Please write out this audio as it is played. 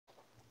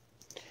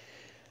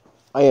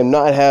I am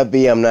not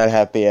happy. I'm not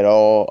happy at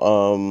all.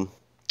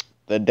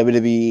 The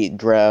WWE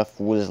draft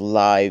was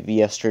live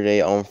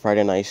yesterday on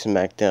Friday Night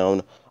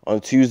SmackDown.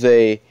 On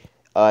Tuesday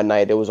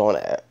night, it was on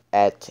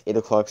at 8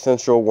 o'clock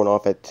Central, went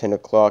off at 10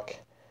 o'clock.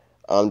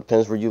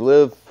 Depends where you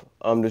live.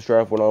 This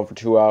draft went on for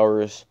 2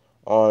 hours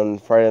on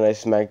Friday Night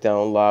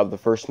SmackDown Live, the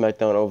first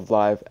SmackDown of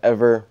live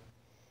ever.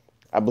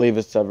 I believe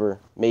it's ever.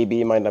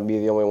 Maybe it might not be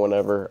the only one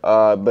ever.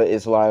 But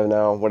it's live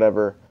now.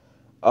 Whatever.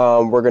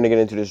 We're gonna get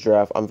into this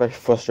draft. I'm very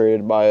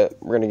frustrated by it.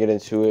 We're gonna get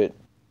into it.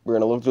 We're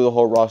gonna look through the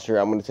whole roster.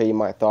 I'm gonna tell you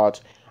my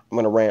thoughts. I'm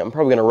gonna rant. I'm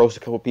probably gonna roast a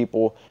couple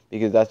people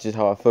because that's just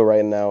how I feel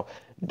right now.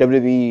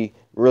 WWE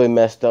really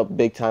messed up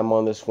big time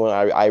on this one.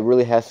 I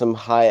really had some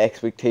high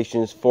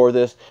expectations for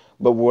this,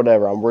 but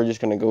whatever. We're just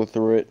gonna go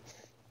through it.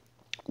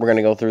 We're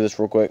gonna go through this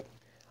real quick.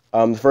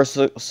 The first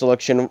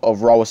selection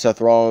of Raw was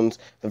Seth Rollins.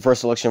 The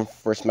first selection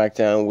for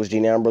SmackDown was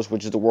Dean Ambrose,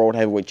 which is the World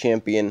Heavyweight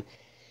Champion.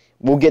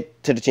 We'll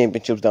get to the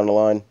championships down the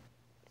line.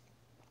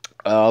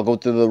 I'll go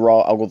through the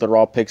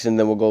Raw picks, and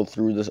then we'll go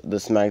through the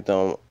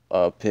SmackDown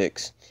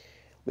picks.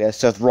 We have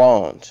Seth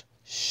Rollins,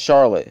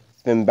 Charlotte,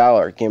 Finn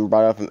Balor getting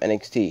brought up from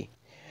NXT.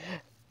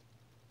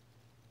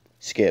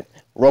 Skip.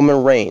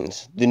 Roman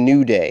Reigns, The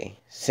New Day,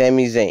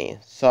 Sami Zayn,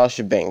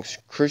 Sasha Banks,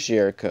 Chris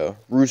Jericho,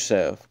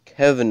 Rusev,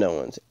 Kevin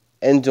Owens,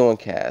 Enzo and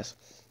Cass.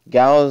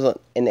 Gallows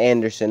and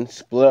Anderson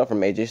split up from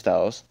AJ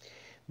Styles.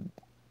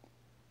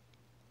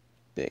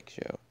 Big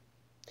Show.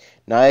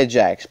 Nia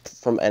Jax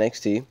from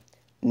NXT.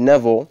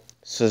 Neville,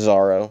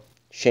 Cesaro,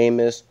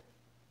 Sheamus,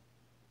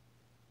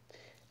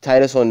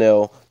 Titus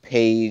O'Neil,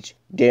 Paige,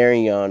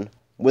 Darren Young,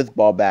 with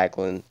Bob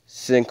Backlund,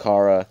 Sin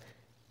Cara,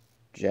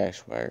 Jack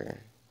Swagger,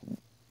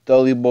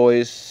 Dudley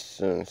Boys,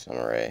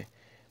 Samurai,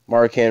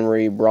 Mark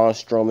Henry, Braun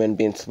Strowman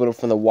being split up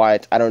from the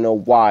Wyatts. I don't know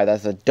why.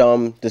 That's a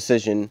dumb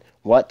decision.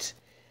 What?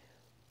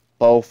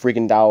 Bo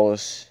freaking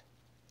Dallas.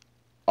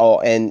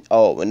 And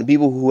the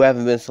people who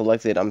haven't been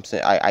selected, I'm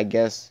saying, I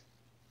guess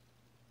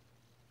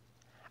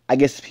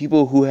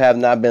people who have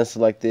not been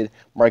selected: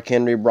 Mark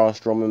Henry, Braun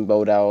Strowman,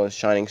 Bo Dallas,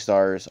 Shining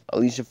Stars,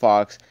 Alicia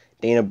Fox,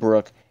 Dana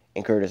Brooke,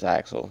 and Curtis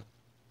Axel.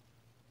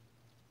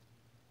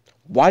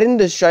 Why didn't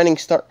the Shining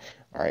Star...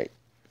 Alright.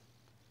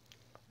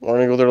 We're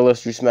going to go through the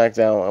list through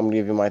SmackDown. I'm going to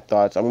give you my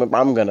thoughts. I'm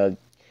going to...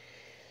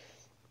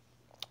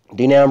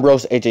 Dean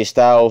Ambrose, AJ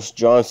Styles,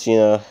 John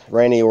Cena,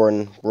 Randy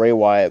Orton, Bray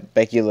Wyatt,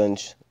 Becky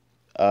Lynch,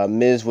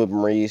 Miz with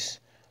Maurice,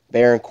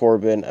 Baron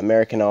Corbin,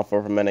 American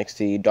Alpha from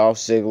NXT, Dolph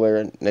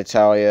Ziggler,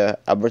 Natalya,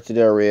 Alberto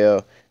Del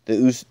Rio, the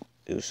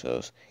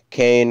Usos,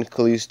 Kane,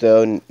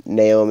 Kalisto,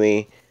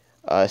 Naomi,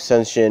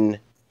 Ascension,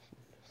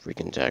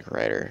 freaking Zack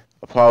Ryder,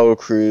 Apollo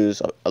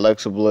Crews,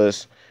 Alexa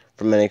Bliss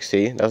from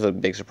NXT. That was a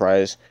big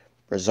surprise.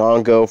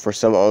 Brazongo for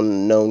some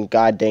unknown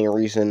goddamn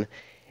reason.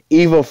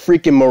 Eva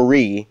freaking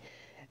Marie.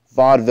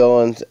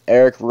 Vaudevillains,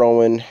 Eric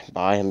Rowan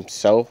by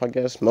himself, I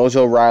guess.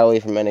 Mojo Riley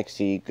from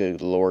NXT.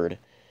 Good lord.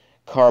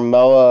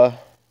 Carmella.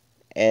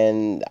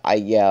 And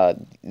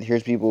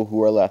here's people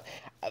who are left.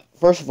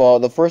 First of all,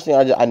 the first thing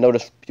I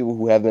noticed, people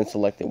who have been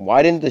selected.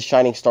 Why didn't the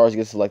Shining Stars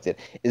get selected?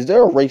 Is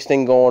there a race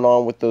thing going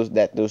on with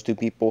those two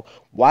people?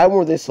 Why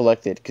were they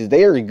selected? Because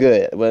they are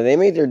good. When they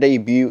made their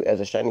debut as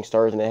the Shining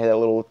Stars and they had that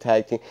little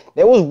tag team,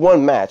 there was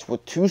one match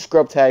with two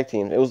scrub tag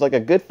teams. It was like a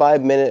good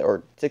 5-minute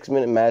or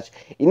 6-minute match,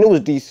 and it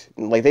was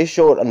decent. Like, they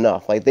showed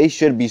enough. Like, they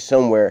should be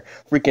somewhere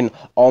freaking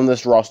on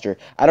this roster.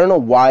 I don't know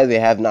why they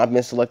have not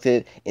been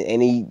selected in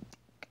any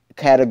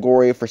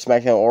category for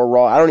SmackDown or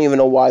Raw. I don't even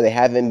know why they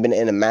haven't been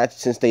in a match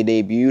since they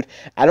debuted.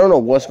 I don't know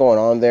what's going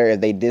on there, if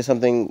they did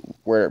something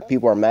where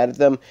people are mad at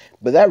them,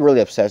 but that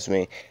really upsets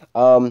me.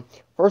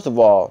 First of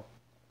all,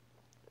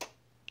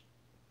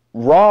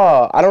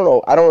 Raw, I don't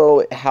know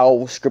how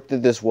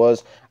scripted this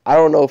was. I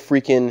don't know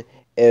freaking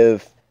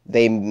if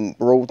they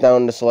wrote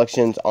down the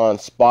selections on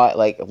spot,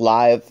 like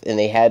live, and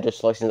they had the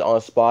selections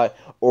on spot,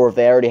 or if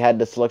they already had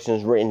the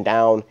selections written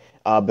down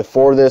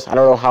before this. I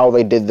don't know how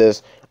they did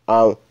this.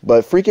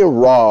 But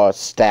freaking Raw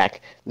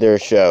stacked their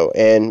show,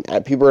 and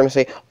people are gonna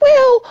say,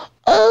 "Well,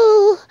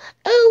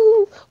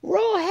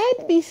 Raw had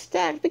to be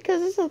stacked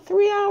because it's a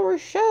 3-hour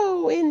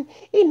show, and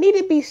it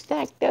needed to be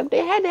stacked up.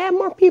 They had to have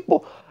more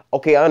people."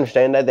 Okay, I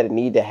understand that it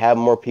needed to have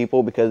more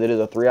people because it is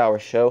a 3-hour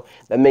show.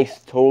 That makes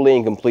totally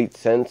and complete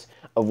sense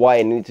of why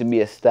it needed to be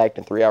a stacked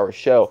and 3-hour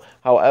show.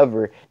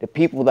 However, the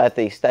people that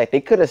they stacked,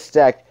 they could have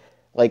stacked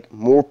like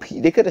more.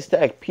 They could have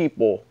stacked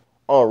people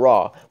on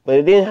Raw, but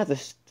it didn't have to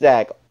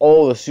stack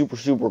all the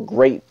super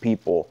great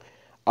people.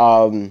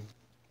 One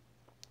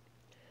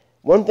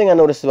thing I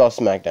noticed about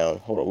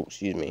SmackDown. Hold on,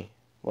 excuse me.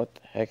 What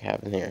the heck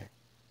happened here?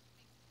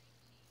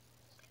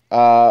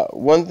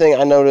 One thing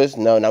I noticed.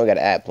 No, now we got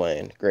an ad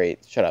playing.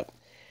 Great, shut up.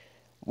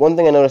 One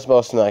thing I noticed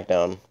about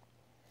SmackDown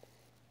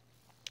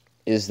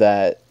is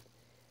that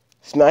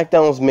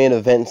SmackDown's main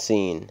event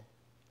scene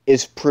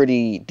is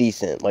pretty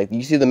decent. Like,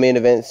 you see the main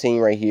event scene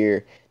right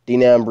here.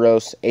 Dean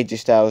Ambrose, AJ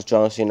Styles,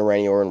 John Cena,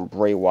 Randy Orton,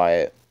 Bray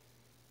Wyatt.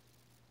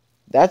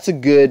 That's a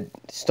good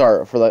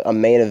start for like a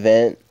main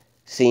event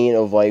scene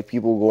of like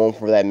people going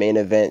for that main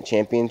event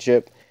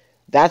championship.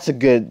 That's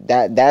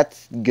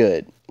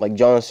good. Like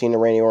John Cena,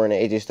 Randy Orton,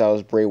 AJ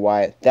Styles, Bray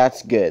Wyatt.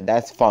 That's good.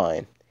 That's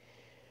fine.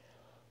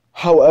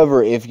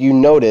 However, if you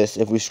notice,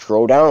 if we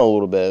scroll down a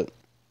little bit,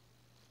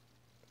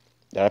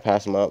 did I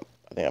pass him up?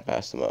 I think I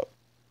passed him up.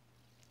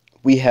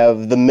 We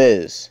have The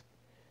Miz,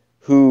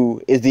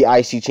 who is the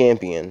IC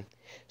champion.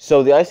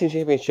 So the IC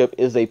championship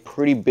is a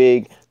pretty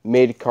big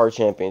mid-card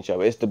championship.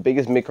 It's the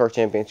biggest mid-card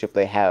championship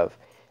they have.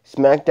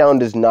 SmackDown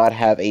does not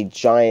have a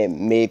giant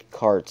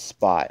mid-card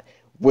spot,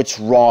 which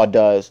Raw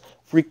does.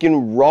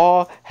 Freaking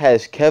Raw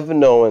has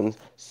Kevin Owens,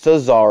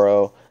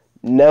 Cesaro,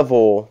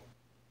 Neville,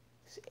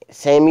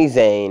 Sami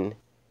Zayn.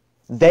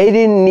 They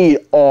didn't need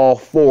all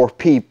 4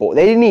 people.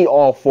 They didn't need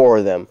all 4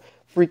 of them.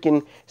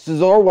 Freaking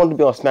Cesaro wanted to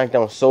be on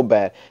SmackDown so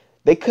bad.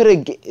 They could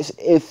have,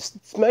 if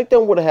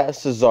SmackDown would have had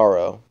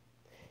Cesaro,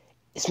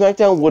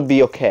 SmackDown would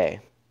be okay.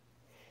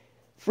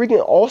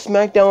 Freaking all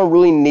SmackDown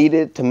really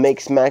needed to make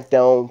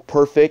SmackDown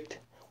perfect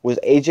was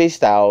AJ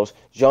Styles,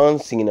 John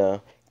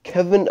Cena,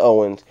 Kevin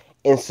Owens,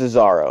 and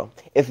Cesaro.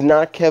 If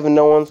not Kevin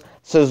Owens,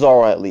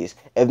 Cesaro at least.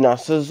 If not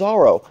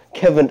Cesaro,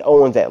 Kevin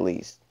Owens at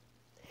least.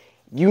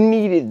 You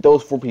needed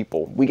those 4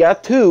 people. We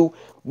got 2.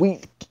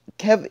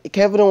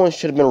 Kevin Owens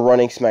should have been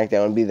running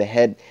SmackDown and be the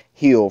head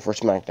heel for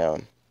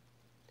SmackDown.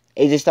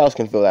 AJ Styles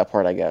can fill that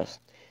part, I guess.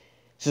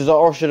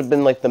 Cesaro should have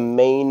been like the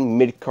main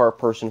mid-card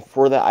person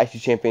for that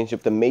IC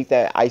championship to make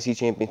that IC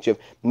championship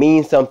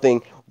mean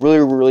something really,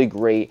 really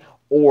great,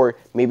 or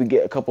maybe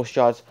get a couple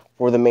shots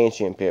for the main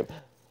championship.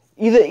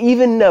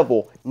 Even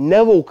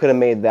Neville could have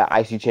made that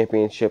IC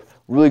championship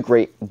really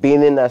great,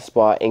 being in that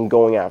spot and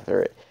going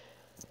after it.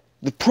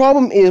 The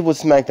problem is with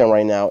SmackDown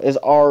right now is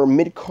our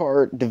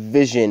mid-card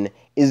division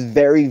is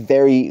very,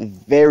 very,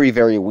 very,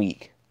 very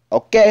weak.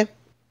 Okay?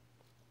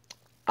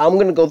 I'm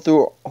going to go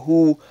through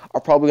who are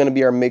probably going to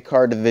be our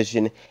mid-card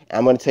division, and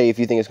I'm going to tell you if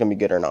you think it's going to be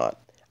good or not.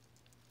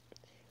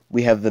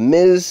 We have The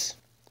Miz,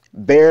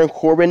 Baron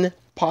Corbin,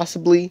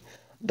 possibly,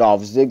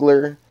 Dolph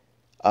Ziggler.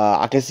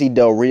 I can see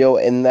Del Rio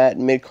in that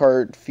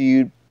mid-card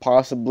feud,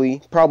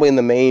 possibly. Probably in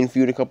the main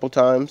feud a couple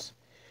times.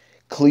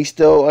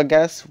 Kalisto, I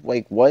guess.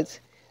 Like, what?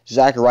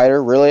 Zack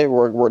Ryder, really?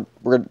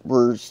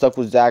 We're stuck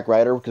with Zack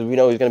Ryder because we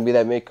know he's going to be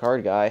that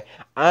mid-card guy.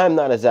 I'm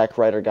not a Zack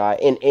Ryder guy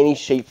in any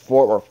shape,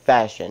 form, or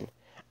fashion.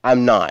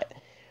 I'm not.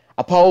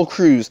 Apollo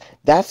Crews,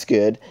 that's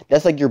good.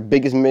 That's like your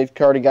biggest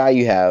mid-card guy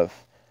you have.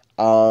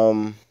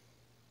 And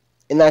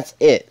that's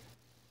it.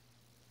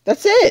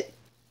 That's it.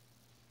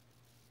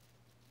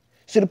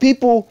 So the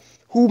people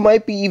who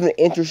might be even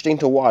interesting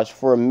to watch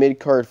for a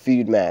mid-card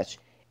feud match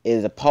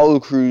is Apollo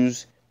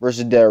Crews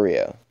versus Del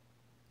Rio.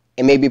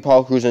 And maybe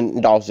Apollo Crews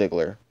and Dolph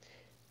Ziggler.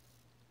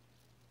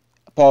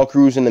 Apollo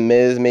Crews and The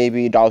Miz,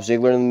 maybe. Dolph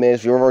Ziggler and The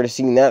Miz. We've already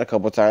seen that a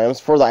couple times.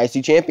 For the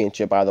IC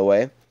Championship, by the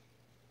way.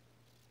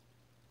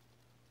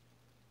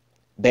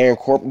 Baron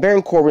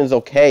Corbin's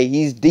okay.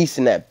 He's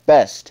decent at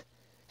best.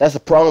 That's the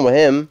problem with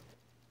him.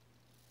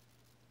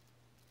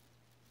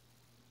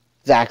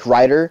 Zack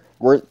Ryder.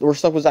 We're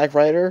stuck with Zack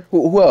Ryder.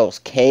 Who else?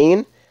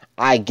 Kane?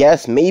 I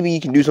guess maybe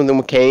you can do something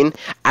with Kane.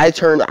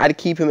 I'd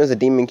keep him as a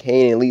Demon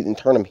Kane and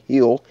turn him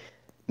heel.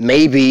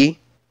 Maybe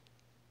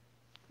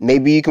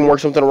you can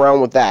work something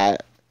around with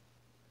that.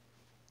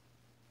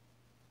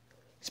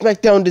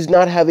 SmackDown does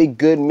not have a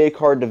good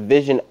mid-card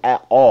division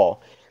at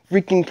all.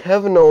 Freaking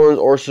Kevin Owens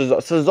or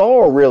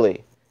Cesaro,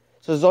 really.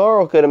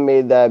 Cesaro could have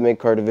made that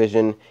mid-card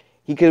division.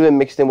 He could have been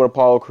mixed in with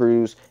Apollo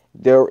Crews,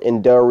 Del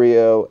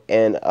Rio,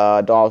 and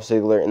Dolph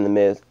Ziggler and The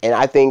Miz. And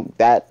I think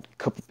that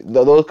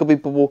those couple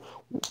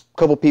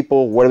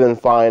people would have been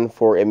fine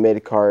for a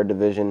mid-card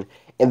division.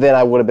 And then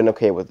I would have been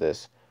okay with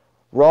this.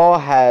 Raw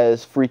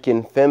has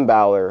freaking Finn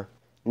Balor,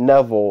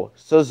 Neville,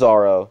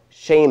 Cesaro,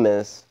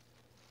 Sheamus,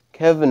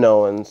 Kevin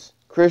Owens,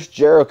 Chris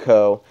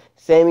Jericho,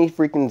 Sami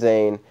freaking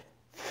Zayn.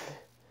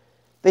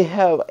 They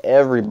have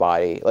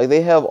everybody. Like,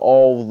 they have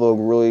all the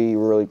really,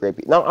 really great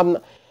people. Now,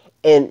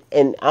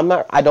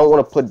 I don't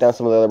want to put down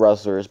some of the other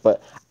wrestlers,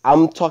 but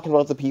I'm talking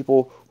about the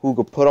people who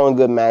can put on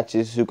good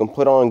matches, who can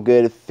put on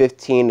good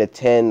 15 to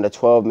 10 to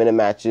 12 minute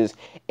matches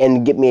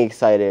and get me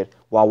excited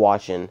while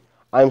watching.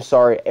 I'm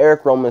sorry,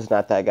 Eric Roman's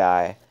not that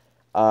guy.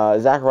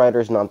 Zack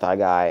Ryder's not that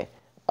guy.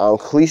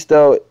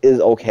 Kalisto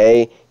is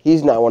okay.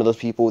 He's not one of those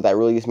people that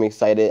really gets me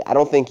excited. I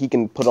don't think he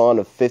can put on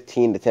a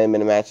 15 to 10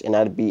 minute match and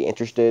I'd be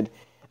interested.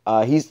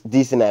 He's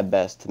decent at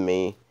best to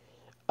me.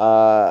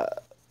 Dolph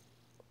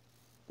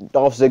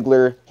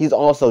Ziggler, he's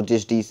also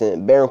just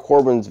decent. Baron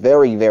Corbin's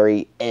very,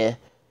 very eh.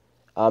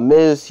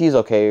 Miz, he's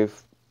okay.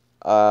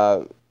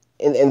 And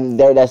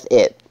there, that's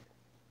it.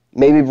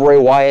 Maybe Bray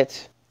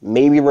Wyatt.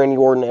 Maybe Randy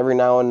Orton every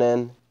now and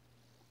then.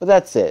 But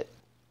that's it.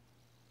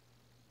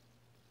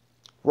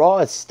 Raw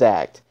is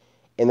stacked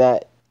in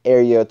that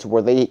area to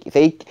where they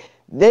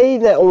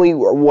not only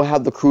will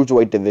have the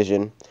Cruiserweight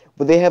division,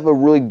 but they have a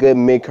really good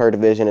mid-card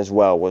division as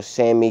well with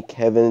Sami,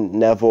 Kevin,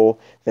 Neville,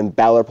 Finn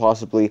Balor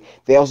possibly.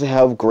 They also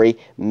have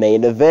great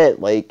main event.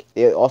 Like,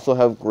 they also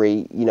have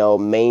great,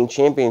 main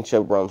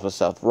championship runs with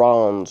Seth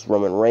Rollins,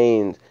 Roman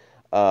Reigns,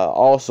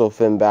 also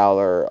Finn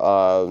Balor,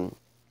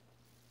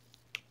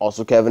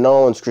 Also Kevin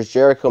Owens, Chris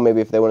Jericho, maybe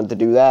if they wanted to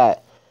do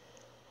that.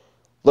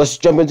 Let's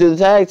jump into the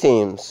tag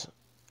teams.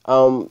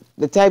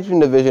 The tag team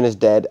division is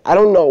dead. I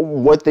don't know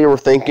what they were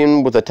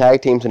thinking with the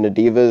tag teams and the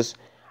Divas.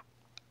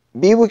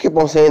 People keep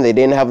on saying they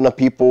didn't have enough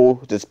people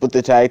to split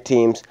the tag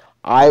teams.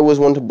 I was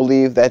one to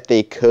believe that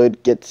they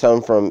could get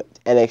some from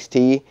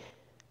NXT.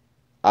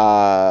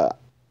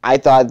 I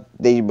thought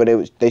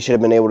they should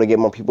have been able to get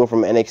more people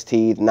from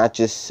NXT, not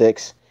just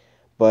 6.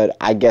 But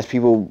I guess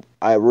people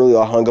really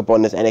are hung up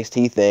on this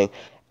NXT thing.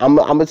 I'm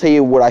gonna tell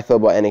you what I feel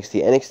about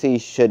NXT. NXT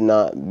should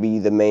not be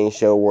the main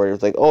show where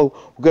it's like, oh,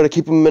 we gotta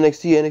keep them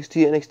NXT,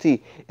 NXT,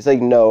 NXT. It's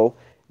like, no,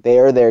 they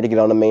are there to get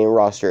on the main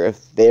roster. If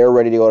they're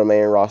ready to go on the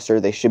main roster,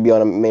 they should be on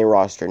the main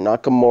roster.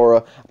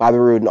 Nakamura, Bobby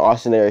Roode, and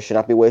Austin Aries should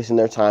not be wasting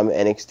their time at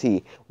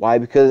NXT. Why?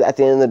 Because at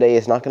the end of the day,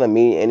 it's not gonna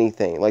mean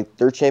anything. Like,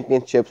 their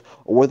championships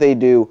or what they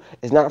do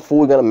is not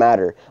fully gonna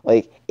matter.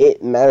 Like,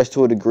 it matters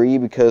to a degree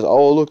because,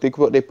 oh, look, they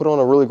put on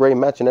a really great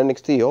match in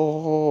NXT.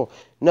 Oh,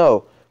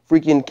 no.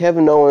 Freaking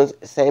Kevin Owens,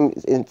 Sami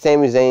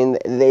Zayn,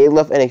 they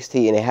left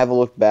NXT and they haven't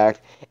looked back,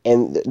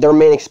 and their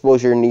main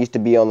exposure needs to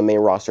be on the main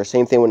roster.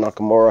 Same thing with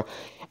Nakamura.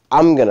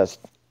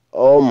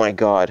 Oh my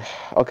god.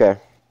 Okay.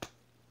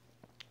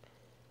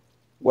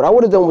 What I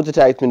would have done with the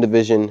tag team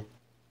division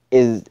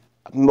is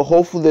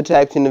hopefully the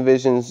tag team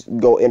divisions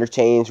go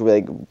interchange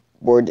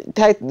where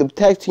the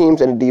tag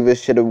teams and the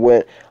Divas should have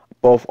went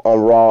both on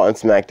Raw and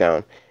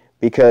SmackDown,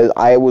 because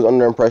I was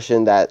under the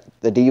impression that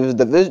the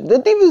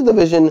Divas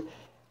division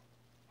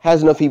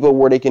has enough people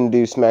where they can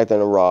do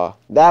SmackDown and Raw.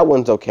 That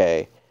one's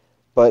okay,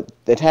 but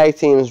the tag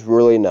teams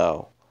really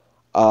no.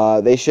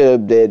 They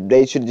should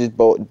just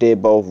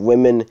did both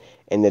women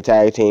and the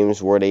tag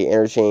teams where they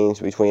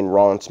interchanged between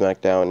Raw and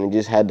SmackDown and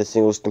just had the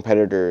singles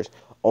competitors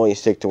only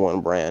stick to one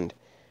brand.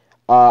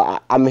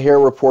 I'm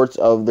hearing reports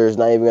of there's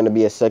not even going to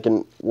be a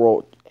second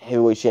World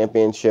Heavyweight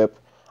Championship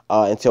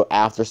until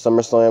after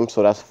SummerSlam,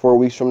 so that's 4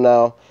 weeks from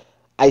now.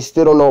 I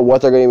still don't know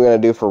what they're going to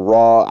do for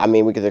Raw. I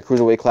mean, we get the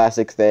Cruiserweight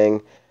Classic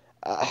thing.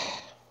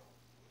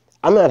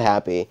 I'm not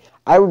happy.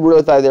 I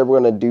really thought they were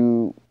going to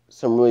do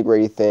some really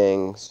great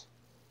things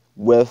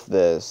with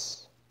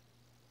this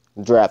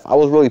draft. I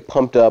was really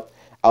pumped up.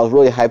 I was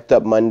really hyped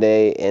up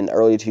Monday and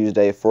early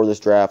Tuesday for this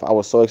draft. I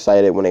was so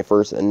excited when they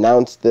first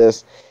announced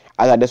this.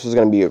 I thought this was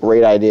going to be a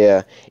great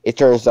idea. It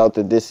turns out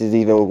that this is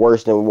even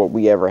worse than what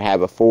we ever had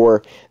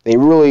before. They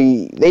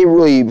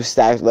really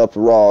stacked up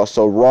Raw,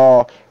 so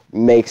Raw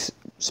makes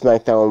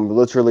SmackDown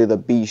literally the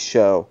B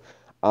show.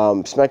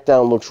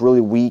 SmackDown looks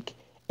really weak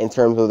in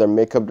terms of their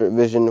mid-card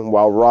division,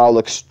 while Raw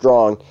looks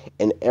strong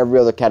in every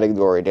other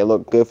category. They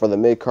look good for the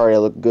mid-card, they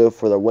look good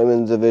for their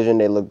women's division,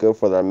 they look good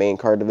for their main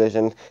card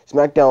division.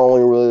 SmackDown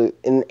only really,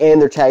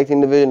 and their tag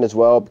team division as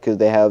well, because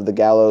they have the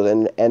Gallows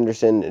and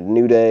Anderson and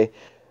New Day,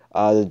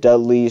 the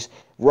Dudleys.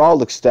 Raw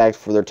looks stacked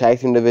for their tag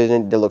team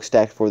division, they look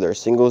stacked for their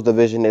singles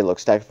division, they look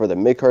stacked for the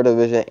mid-card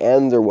division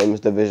and their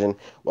women's division,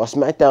 while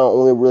SmackDown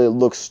only really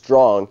looks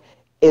strong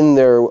in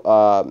their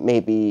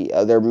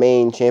their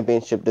main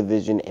championship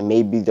division and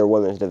maybe their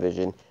women's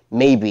division.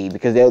 Maybe,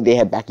 because they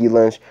had Becky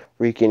Lynch,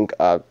 freaking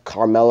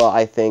Carmella,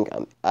 I think.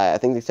 I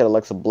think they said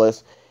Alexa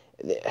Bliss.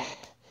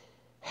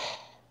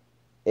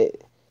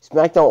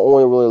 SmackDown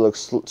only really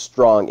looks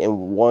strong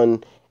in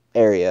one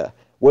area.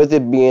 With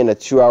it being a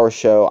 2-hour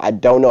show, I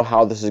don't know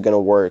how this is going to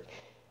work.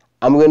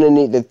 I'm going to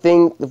need the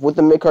thing with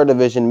the mid-card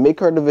division.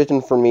 Mid-card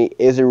division for me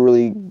is a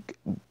really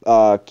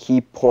key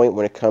point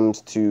when it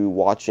comes to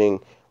watching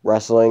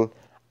wrestling.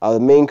 The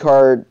main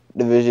card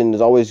division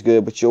is always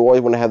good, but you always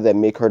want to have that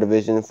mid card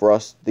division for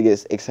us to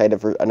get excited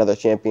for another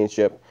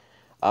championship,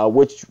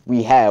 which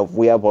we have.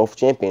 We have both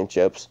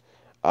championships,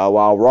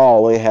 while Raw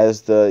only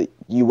has the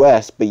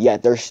U.S., but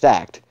yet they're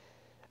stacked.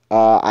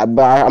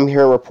 I'm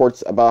hearing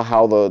reports about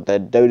how the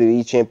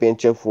WWE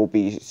championship will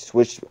be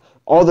switched.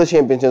 All the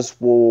championships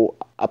will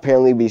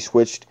apparently be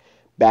switched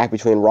back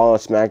between Raw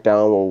and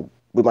SmackDown.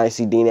 We might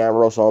see Dean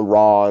Ambrose on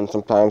Raw and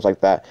sometimes like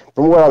that.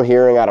 From what I'm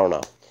hearing, I don't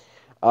know.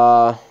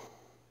 I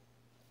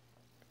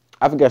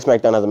forget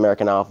SmackDown has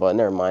American Alpha.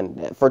 Never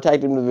mind. For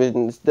tag team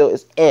division, it's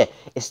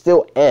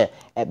still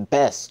at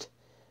best.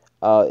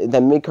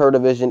 That mid card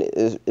division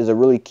is a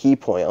really key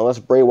point. Unless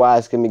Bray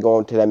Wyatt's gonna be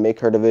going to that mid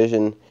card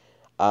division,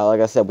 like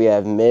I said, we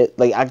have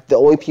the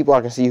only people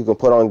I can see who can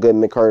put on good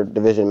mid card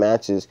division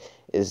matches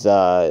is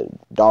Dolph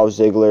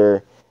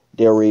Ziggler,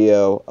 Del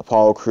Rio,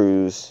 Apollo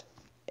Crews,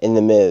 and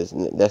The Miz.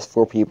 And that's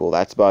 4 people.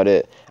 That's about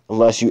it.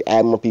 Unless you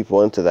add more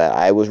people into that.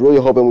 I was really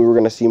hoping we were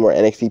going to see more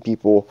NXT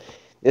people.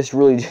 This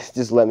really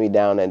just let me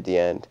down at the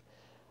end.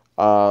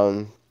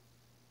 Let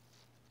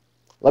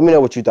me know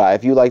what you thought.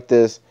 If you like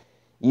this,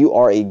 you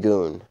are a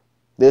goon.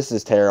 This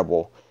is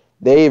terrible.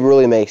 They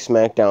really make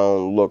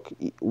SmackDown look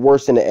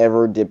worse than it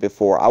ever did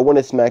before. I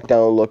wanted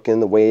SmackDown looking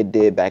the way it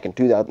did back in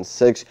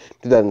 2006,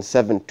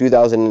 2007,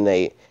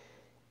 2008.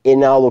 It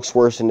now looks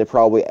worse than it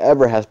probably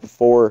ever has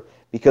before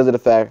because of the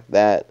fact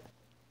that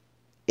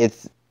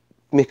its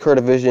mid-card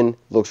division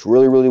looks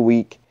really, really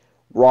weak.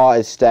 Raw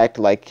is stacked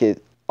like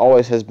it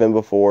always has been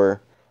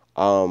before.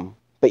 But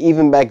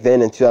even back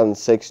then in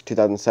 2006,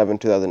 2007,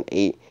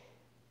 2008,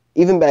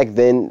 even back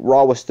then,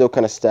 Raw was still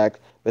kind of stacked,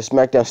 but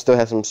SmackDown still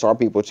has some star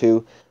people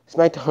too.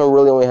 SmackDown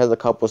really only has a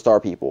couple star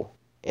people,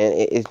 and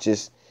it's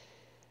just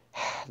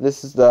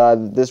this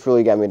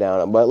really got me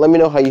down. But let me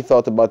know how you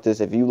felt about this.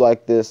 If you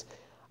like this,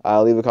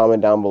 leave a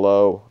comment down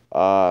below.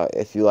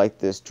 If you like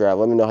this draft,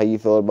 let me know how you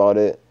feel about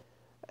it.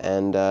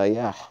 And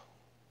yeah.